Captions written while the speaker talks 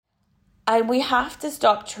And we have to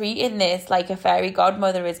stop treating this like a fairy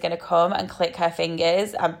godmother is going to come and click her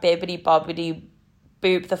fingers and bibbity bobbity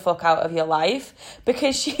boop the fuck out of your life,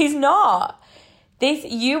 because she's not.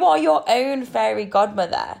 You are your own fairy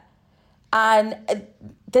godmother. And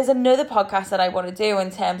there's another podcast that I want to do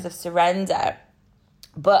in terms of surrender.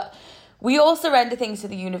 But we all surrender things to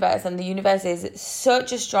the universe, and the universe is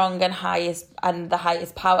such a strong and the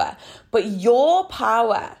highest power. But your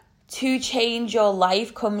power to change your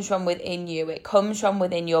life comes from within you. It comes from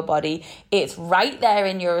within your body. It's right there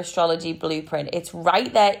in your astrology blueprint. It's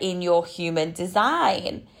right there in your human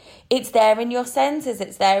design. It's there in your senses.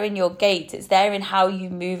 It's there in your gait. It's there in how you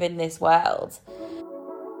move in this world.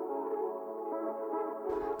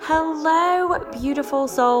 Hello, beautiful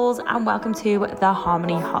souls, and welcome to the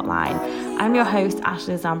Harmony Hotline. I'm your host,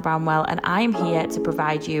 Ashley Zan Bramwell, and I'm here to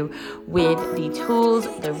provide you with the tools,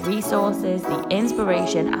 the resources, the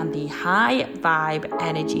inspiration, and the high vibe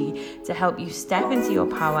energy to help you step into your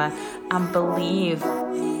power and believe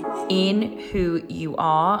in who you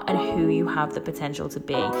are and who you have the potential to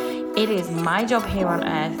be. It is my job here on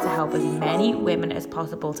earth to help as many women as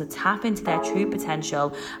possible to tap into their true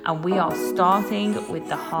potential, and we are starting with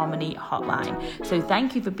the Harmony Hotline. So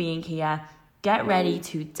thank you for being here. Get ready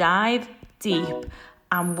to dive deep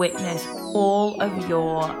and witness all of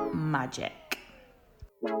your magic.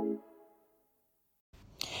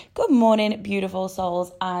 Good morning, beautiful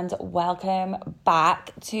souls, and welcome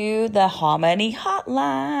back to the Harmony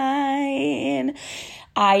Hotline.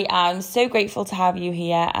 I am so grateful to have you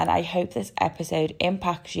here, and I hope this episode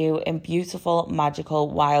impacts you in beautiful, magical,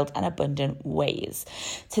 wild, and abundant ways.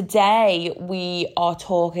 Today, we are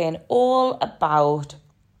talking all about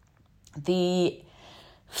the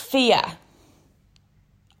fear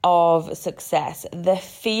of success, the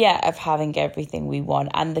fear of having everything we want,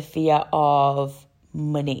 and the fear of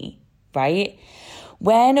money, right?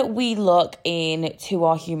 When we look into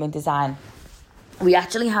our human design, we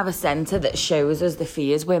actually have a center that shows us the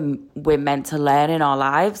fears we're meant to learn in our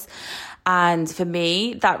lives. And for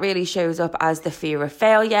me, that really shows up as the fear of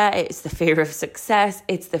failure. It's the fear of success.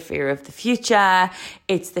 It's the fear of the future.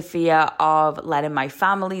 It's the fear of letting my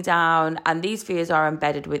family down. And these fears are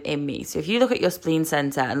embedded within me. So if you look at your spleen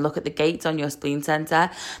center and look at the gates on your spleen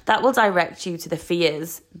center, that will direct you to the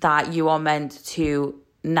fears that you are meant to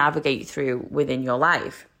navigate through within your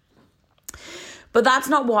life. But that's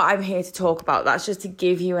not what I'm here to talk about. That's just to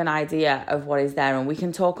give you an idea of what is there. And we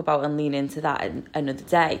can talk about and lean into that another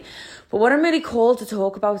day. But what I'm really called to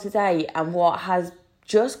talk about today, and what has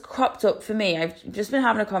just cropped up for me, I've just been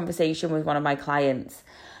having a conversation with one of my clients.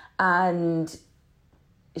 And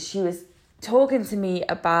she was talking to me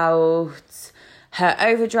about her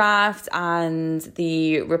overdraft and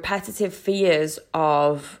the repetitive fears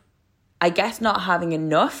of, I guess, not having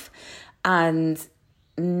enough and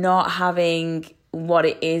not having what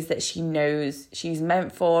it is that she knows she's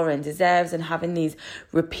meant for and deserves, and having these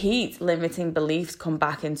repeat limiting beliefs come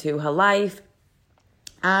back into her life.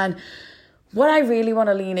 And what I really want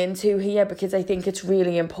to lean into here, because I think it's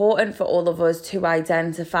really important for all of us to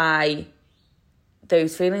identify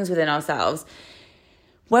those feelings within ourselves.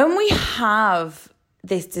 When we have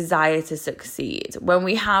this desire to succeed, when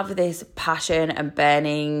we have this passion and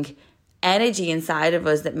burning energy inside of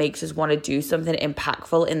us that makes us want to do something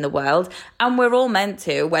impactful in the world, and we're all meant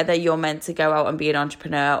to, whether you're meant to go out and be an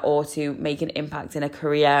entrepreneur or to make an impact in a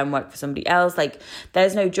career and work for somebody else, like,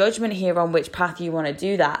 there's no judgment here on which path you want to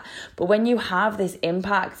do that. But when you have this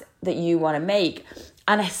impact that you want to make,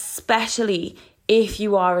 and especially if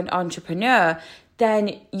you are an entrepreneur,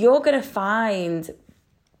 then you're going to find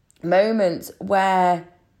moments where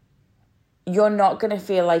you're not going to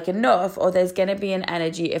feel like enough, or there's going to be an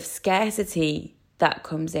energy of scarcity that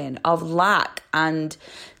comes in, of lack, and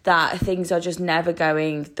that things are just never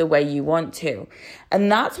going the way you want to.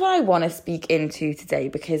 And that's what I want to speak into today,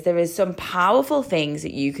 because there is some powerful things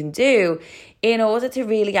that you can do in order to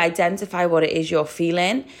really identify what it is you're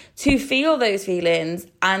feeling, to feel those feelings,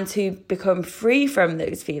 and to become free from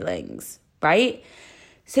those feelings, right?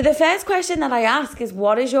 So the first question that I ask is,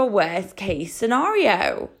 what is your worst case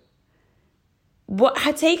scenario?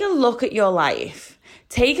 Take a look at your life.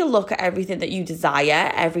 Take a look at everything that you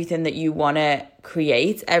desire, everything that you want to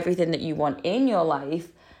create, everything that you want in your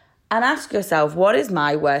life, and ask yourself, what is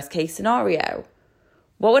my worst case scenario?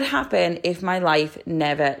 What would happen if my life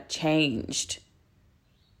never changed?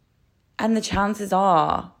 And the chances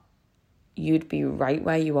are you'd be right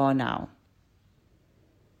where you are now.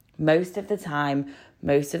 Most of the time,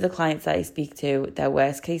 most of the clients that I speak to, their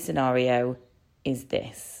worst case scenario is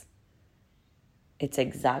this. It's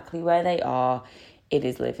exactly where they are. It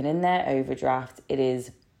is living in their overdraft. It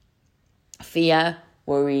is fear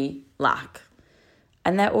worry, lack.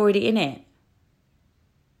 And they're already in it.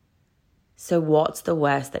 So what's the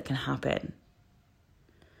worst that can happen?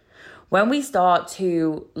 When we start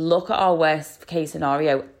to look at our worst case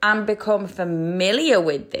scenario and become familiar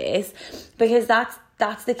with this, because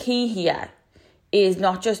that's the key here, is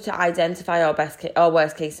not just to identify our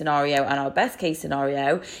worst case scenario and our best case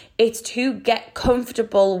scenario, it's to get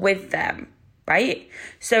comfortable with them, right?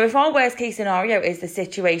 So if our worst case scenario is the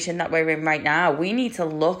situation that we're in right now, we need to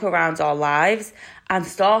look around our lives and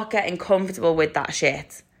start getting comfortable with that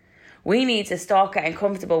shit. We need to start getting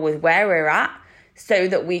comfortable with where we're at so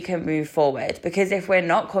that we can move forward. Because if we're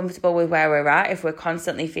not comfortable with where we're at, if we're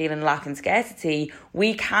constantly feeling lack and scarcity,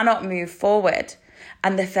 we cannot move forward.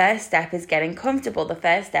 And the first step is getting comfortable. The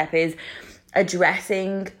first step is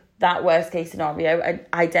addressing that worst case scenario and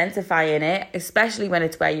identifying it, especially when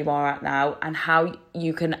it's where you are at now, and how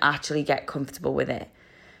you can actually get comfortable with it.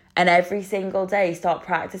 And every single day, start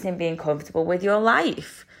practicing being comfortable with your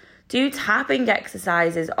life. Do tapping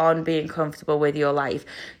exercises on being comfortable with your life.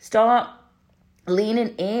 Start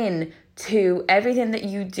leaning in to everything that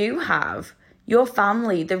you do have. Your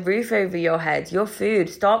family, the roof over your head, your food.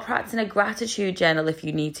 Start practicing a gratitude journal if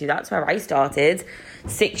you need to. That's where I started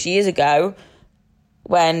 6 years ago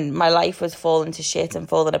when my life was falling to shit and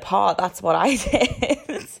falling apart. That's what I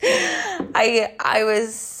did. I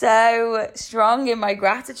was so strong in my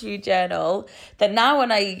gratitude journal that now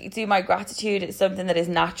when I do my gratitude, it's something that is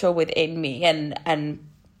natural within me, and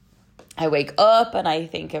I wake up and I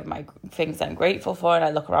think of my things I'm grateful for, and I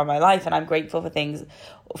look around my life and I'm grateful for things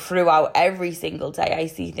throughout every single day. I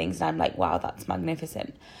see things and I'm like, wow, that's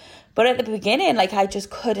magnificent. But at the beginning, like, I just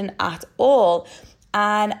couldn't at all.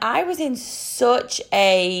 And I was in such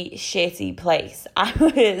a shitty place.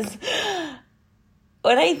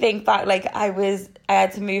 When I think back, like, I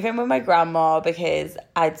had to move in with my grandma because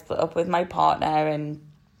I'd split up with my partner,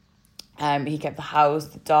 and he kept the house,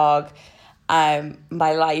 the dog.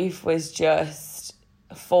 My life was just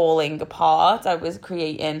falling apart. I was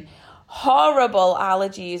creating horrible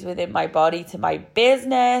allergies within my body to my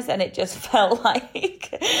business, and it just felt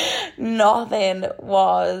like nothing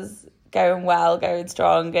was going well, going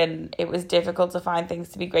strong, and it was difficult to find things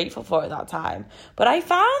to be grateful for at that time. But I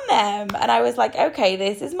found them, and I was like, okay,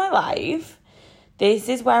 this is my life. This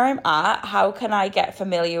is where I'm at. How can I get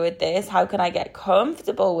familiar with this? How can I get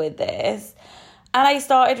comfortable with this? And I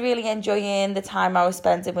started really enjoying the time I was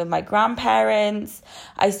spending with my grandparents.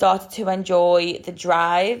 I started to enjoy the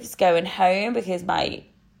drives going home because my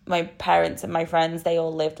parents and my friends, they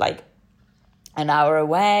all lived like an hour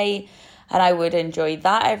away. And I would enjoy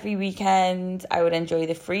that every weekend. I would enjoy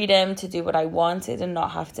the freedom to do what I wanted and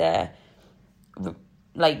not have to,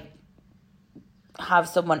 like, have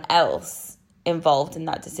someone else involved in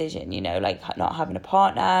that decision, you know, like not having a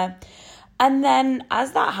partner. And then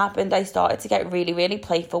as that happened, I started to get really, really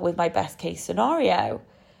playful with my best case scenario,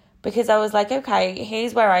 because I was like, okay,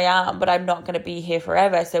 here's where I am, but I'm not going to be here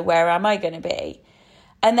forever. So where am I going to be?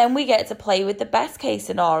 And then we get to play with the best case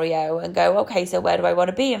scenario and go, okay, so where do I want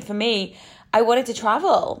to be? And for me, I wanted to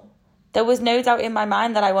travel. There was no doubt in my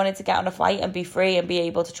mind that I wanted to get on a flight and be free and be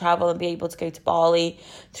able to travel and be able to go to Bali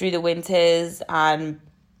through the winters and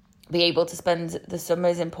be able to spend the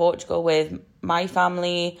summers in Portugal with my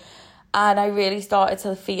family. And I really started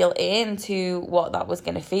to feel into what that was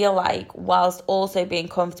going to feel like, whilst also being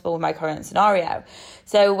comfortable with my current scenario.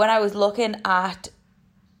 So when I was looking at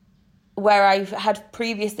where I had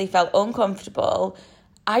previously felt uncomfortable,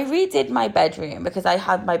 I redid my bedroom, because I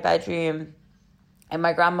had my bedroom in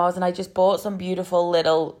my grandma's, and I just bought some beautiful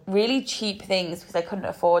little, really cheap things because I couldn't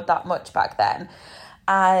afford that much back then.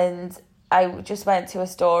 And I just went to a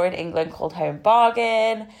store in England called Home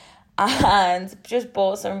Bargain and just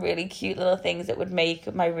bought some really cute little things that would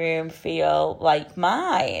make my room feel like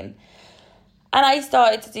mine. And I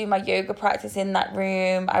started to do my yoga practice in that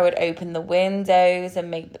room. I would open the windows and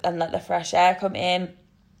let the fresh air come in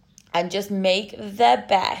and just make the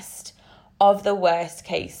best of the worst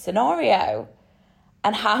case scenario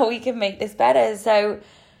and how we can make this better. So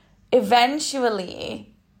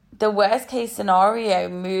eventually the worst case scenario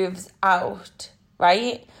moves out,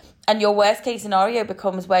 right? And your worst case scenario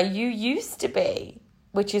becomes where you used to be,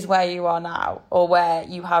 which is where you are now, or where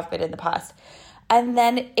you have been in the past. And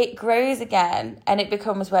then it grows again and it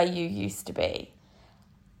becomes where you used to be.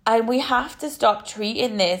 And we have to stop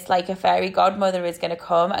treating this like a fairy godmother is going to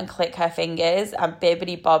come and click her fingers and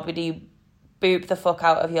bibbity bobbity boop the fuck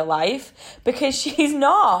out of your life, because she's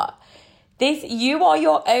not. You are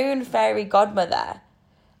your own fairy godmother.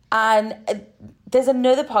 And there's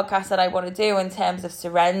another podcast that I want to do in terms of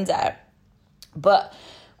surrender. But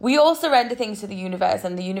we all surrender things to the universe,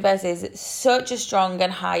 and the universe is such a strong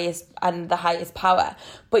and the highest power.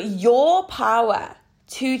 But your power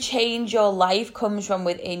to change your life comes from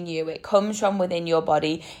within you. It comes from within your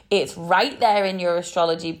body. It's right there in your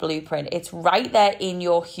astrology blueprint. It's right there in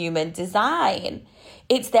your human design.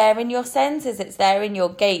 It's there in your senses. It's there in your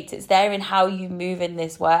gates. It's there in how you move in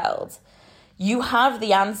this world. You have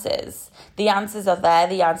the answers. The answers are there.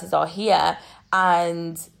 The answers are here.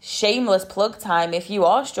 And shameless plug time, if you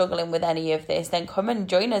are struggling with any of this, then come and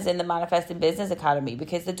join us in the Manifesting Business Academy,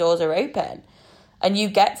 because the doors are open. And you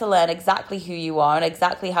get to learn exactly who you are and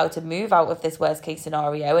exactly how to move out of this worst case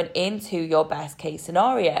scenario and into your best case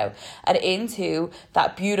scenario and into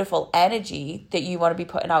that beautiful energy that you want to be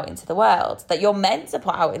putting out into the world, that you're meant to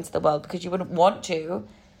put out into the world, because you wouldn't want to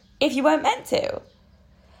if you weren't meant to.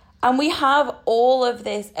 And we have all of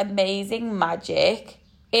this amazing magic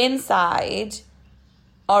inside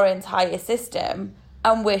our entire system,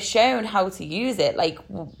 and we're shown how to use it. Like,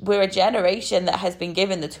 we're a generation that has been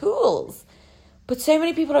given the tools. But so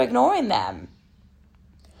many people are ignoring them.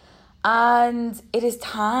 And it is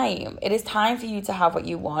time. It is time for you to have what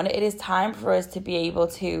you want. It is time for us to be able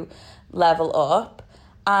to level up.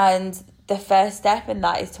 And the first step in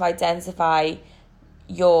that is to identify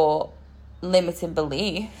your limiting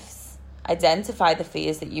beliefs, identify the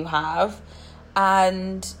fears that you have,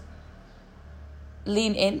 and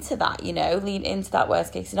lean into that, lean into that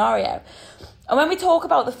worst case scenario. And when we talk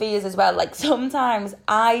about the fears as well, like, sometimes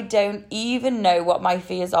I don't even know what my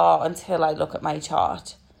fears are until I look at my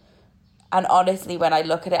chart. And honestly, when I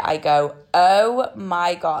look at it, I go, oh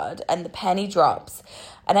my God, and the penny drops.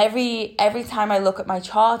 And every time I look at my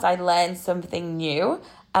chart, I learn something new,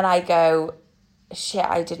 and I go, shit,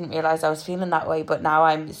 I didn't realize I was feeling that way, but now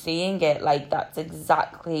I'm seeing it. Like, that's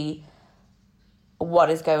exactly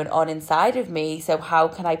what is going on inside of me. So how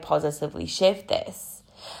can I positively shift this?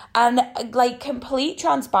 And like, complete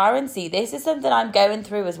transparency, this is something I'm going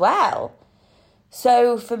through as well.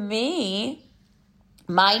 So for me,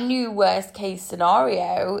 my new worst case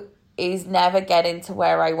scenario is never getting to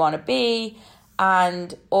where I want to be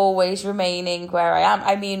and always remaining where I am.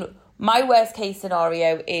 I mean, my worst case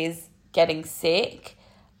scenario is getting sick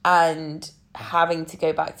and having to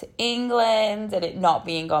go back to England and it not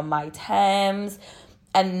being on my terms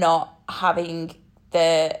and not having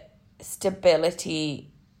the stability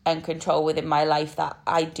and control within my life that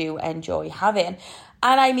I do enjoy having.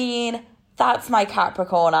 And I mean, that's my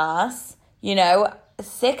Capricorn ass,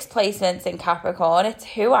 6 placements in Capricorn. It's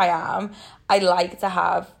who I am. I like to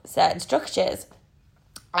have certain structures.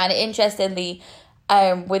 And interestingly,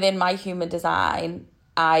 within my human design,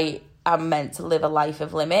 I am meant to live a life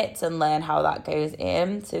of limits and learn how that goes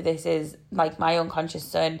in. So this is like, my unconscious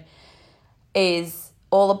sun is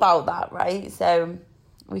all about that, right? So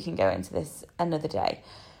we can go into this another day.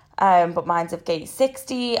 But mine's of gate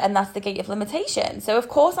 60, and that's the gate of limitation. So of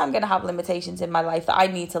course I'm going to have limitations in my life that I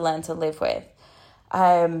need to learn to live with.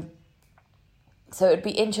 So it'd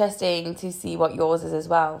be interesting to see what yours is as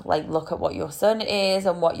well. Like, look at what your sun is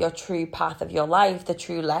and what your true path of your life, the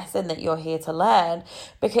true lesson that you're here to learn.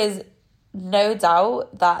 Because no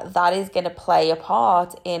doubt that is going to play a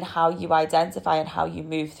part in how you identify and how you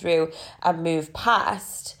move through and move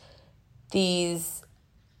past these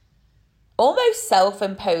almost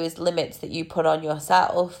self-imposed limits that you put on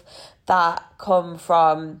yourself that come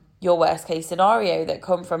from your worst case scenario, that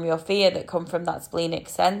come from your fear, that come from that splenic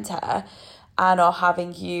center, and are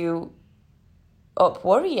having you up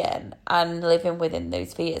worrying and living within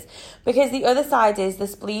those fears. Because the other side is the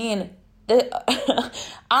spleen.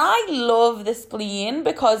 I love the spleen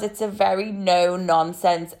because it's a very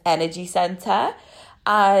no-nonsense energy center,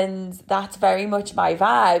 and that's very much my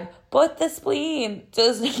vibe. But the spleen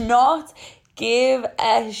does not give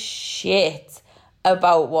a shit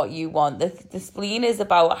about what you want. The spleen is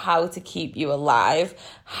about how to keep you alive,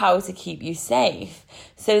 how to keep you safe.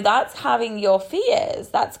 So that's having your fears.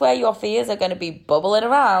 That's where your fears are going to be bubbling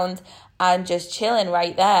around and just chilling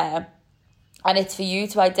right there. And it's for you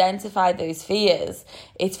to identify those fears.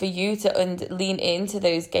 It's for you to lean into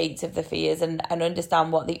those gates of the fears and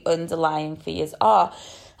understand what the underlying fears are.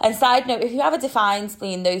 And side note, if you have a defined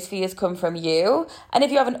spleen, those fears come from you. And if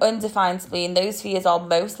you have an undefined spleen, those fears are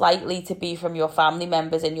most likely to be from your family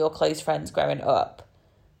members and your close friends growing up.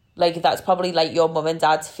 Like, that's probably like your mum and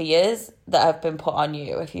dad's fears that have been put on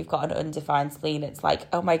you. If you've got an undefined spleen, it's like,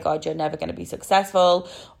 oh my God, you're never going to be successful.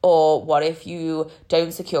 Or what if you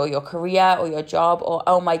don't secure your career or your job? Or,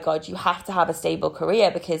 oh my God, you have to have a stable career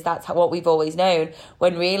because that's what we've always known.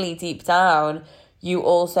 When really deep down, you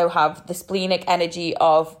also have the splenic energy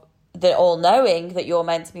of the all-knowing that you're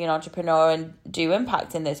meant to be an entrepreneur and do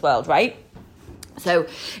impact in this world, right? So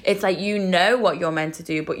it's like, you know what you're meant to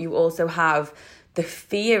do, but you also have the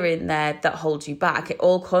fear in there that holds you back. It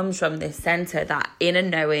all comes from this center, that inner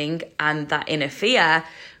knowing and that inner fear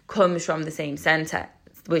comes from the same center,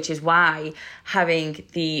 which is why having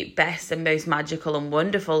the best and most magical and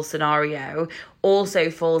wonderful scenario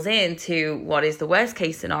also falls into what is the worst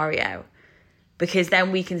case scenario, because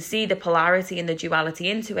then we can see the polarity and the duality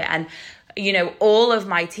into it. And, you know, all of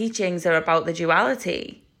my teachings are about the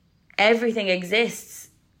duality. Everything exists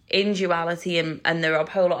in duality, and there are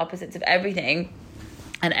polar opposites of everything,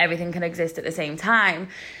 and everything can exist at the same time.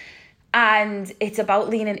 And it's about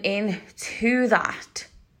leaning in to that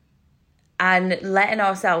and letting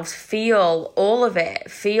ourselves feel all of it,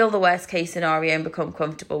 feel the worst case scenario and become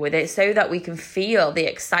comfortable with it, so that we can feel the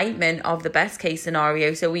excitement of the best case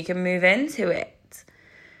scenario, so we can move into it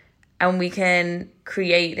and we can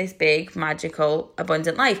create this big, magical,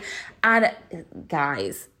 abundant life. And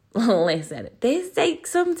guys, listen, this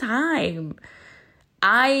takes some time.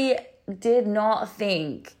 I did not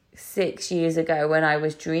think 6 years ago, when I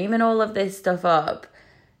was dreaming all of this stuff up,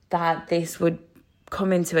 that this would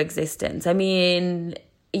come into existence. I mean,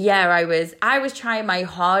 yeah, I was trying my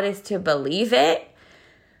hardest to believe it,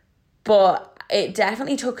 but it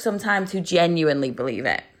definitely took some time to genuinely believe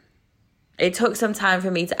it. It took some time for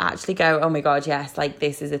me to actually go, oh my God, yes, like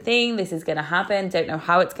this is a thing, this is going to happen. Don't know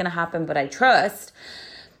how it's going to happen, but I trust.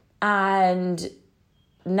 And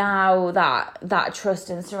now that trust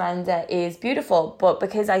and surrender is beautiful, but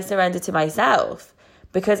because I surrendered to myself,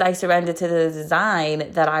 because I surrendered to the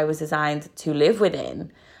design that I was designed to live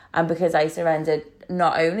within, and because I surrendered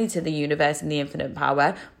not only to the universe and the infinite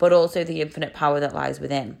power, but also the infinite power that lies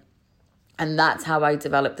within. And that's how I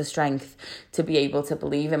developed the strength to be able to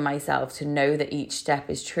believe in myself, to know that each step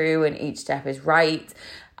is true and each step is right,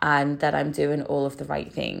 and that I'm doing all of the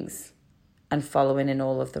right things and following in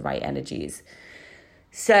all of the right energies.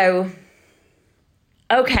 So,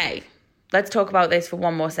 okay, let's talk about this for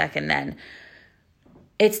one more second then.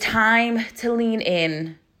 It's time to lean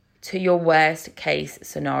in to your worst case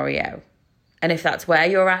scenario. And if that's where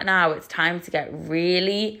you're at now, it's time to get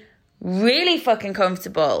really, really fucking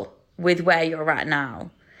comfortable with where you're at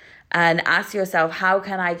now. And ask yourself, how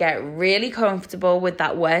can I get really comfortable with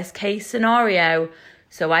that worst case scenario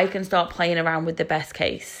so I can start playing around with the best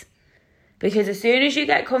case? Because as soon as you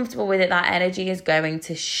get comfortable with it, that energy is going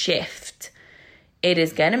to shift. It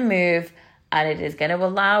is going to move, and it is going to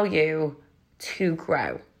allow you to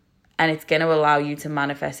grow, and it's going to allow you to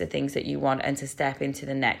manifest the things that you want and to step into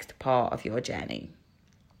the next part of your journey.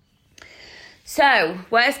 So,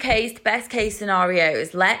 worst case, best case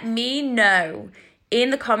scenarios. Let me know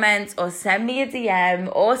in the comments, or send me a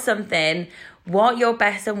DM or something, what your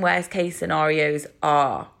best and worst case scenarios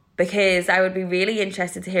are, because I would be really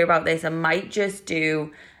interested to hear about this. I might just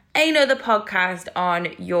do another podcast on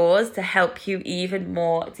yours to help you even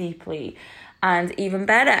more deeply and even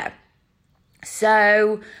better.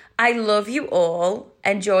 So I love you all.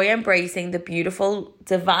 Enjoy embracing the beautiful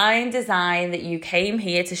divine design that you came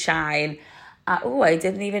here to shine. I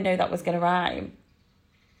didn't even know that was going to rhyme.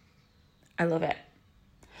 I love it.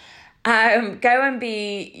 Go and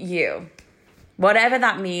be you. Whatever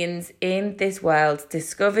that means in this world.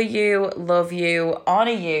 Discover you, love you,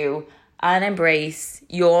 honor you, and embrace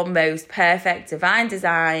your most perfect divine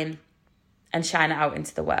design and shine it out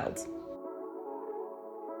into the world.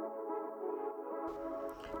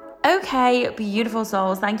 Okay, beautiful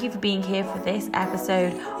souls, thank you for being here for this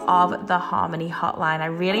episode of the Harmony Hotline. I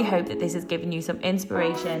really hope that this has given you some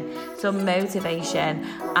inspiration, some motivation,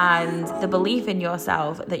 and the belief in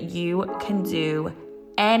yourself that you can do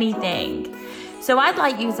anything. So I'd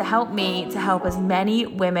like you to help me to help as many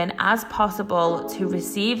women as possible to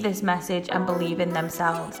receive this message and believe in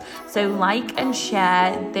themselves. So like and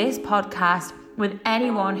share this podcast with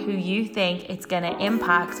anyone who you think it's going to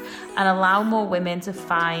impact, and allow more women to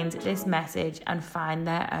find this message and find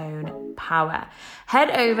their own power. Head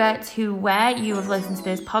over to where you have listened to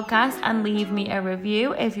this podcast and leave me a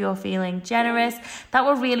review if you're feeling generous. That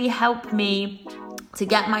will really help me to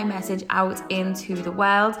get my message out into the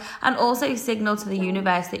world, and also signal to the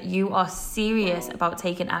universe that you are serious about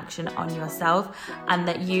taking action on yourself and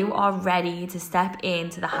that you are ready to step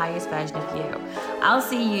into the highest version of you. I'll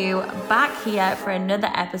see you back here for another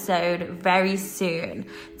episode very soon.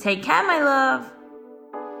 Take care, my love.